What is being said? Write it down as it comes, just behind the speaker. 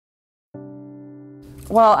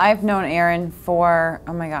Well, I've known Erin for,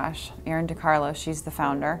 oh my gosh, Erin DiCarlo, she's the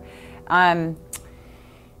founder.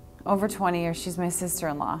 Over 20 years, she's my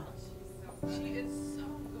sister-in-law.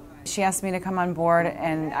 She asked me to come on board,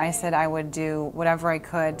 and I said I would do whatever I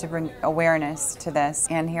could to bring awareness to this,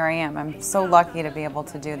 and here I am. I'm so lucky to be able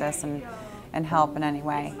to do this and help in any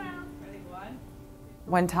way.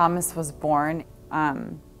 When Thomas was born,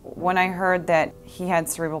 when I heard that he had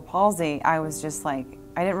cerebral palsy, I was just like,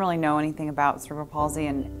 I didn't really know anything about cerebral palsy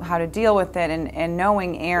and how to deal with it, and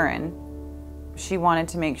knowing Erin, she wanted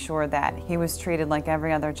to make sure that he was treated like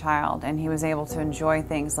every other child and he was able to enjoy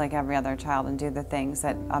things like every other child and do the things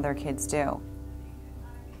that other kids do.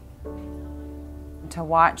 To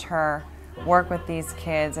watch her work with these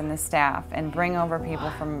kids and the staff and bring over people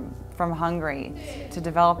from Hungary to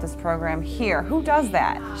develop this program here. Who does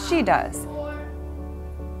that? She does.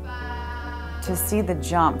 To see the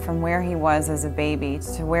jump from where he was as a baby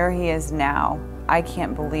to where he is now, I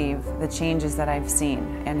can't believe the changes that I've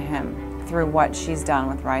seen in him through what she's done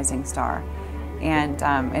with Rising Star and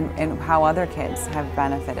how other kids have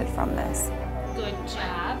benefited from this. Good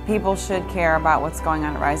job. People should care about what's going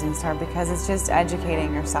on at Rising Star because it's just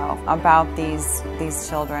educating yourself about these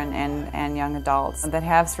children and young adults that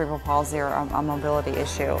have cerebral palsy or a mobility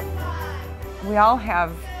issue. We all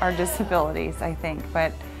have our disabilities, I think,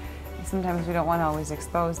 but sometimes we don't want to always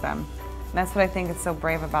expose them. And that's what I think is so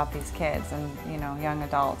brave about these kids and young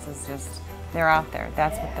adults is just they're out there.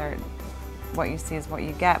 That's what you see is what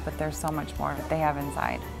you get, but there's so much more that they have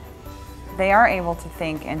inside. They are able to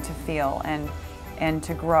think and to feel and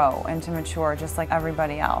to grow and to mature just like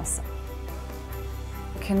everybody else.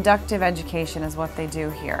 Conductive education is what they do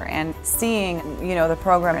here, and seeing the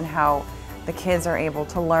program and how the kids are able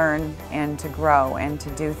to learn and to grow and to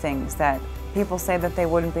do things that people say that they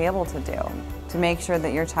wouldn't be able to do, to make sure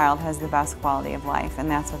that your child has the best quality of life,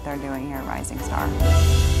 and that's what they're doing here at Rising Star.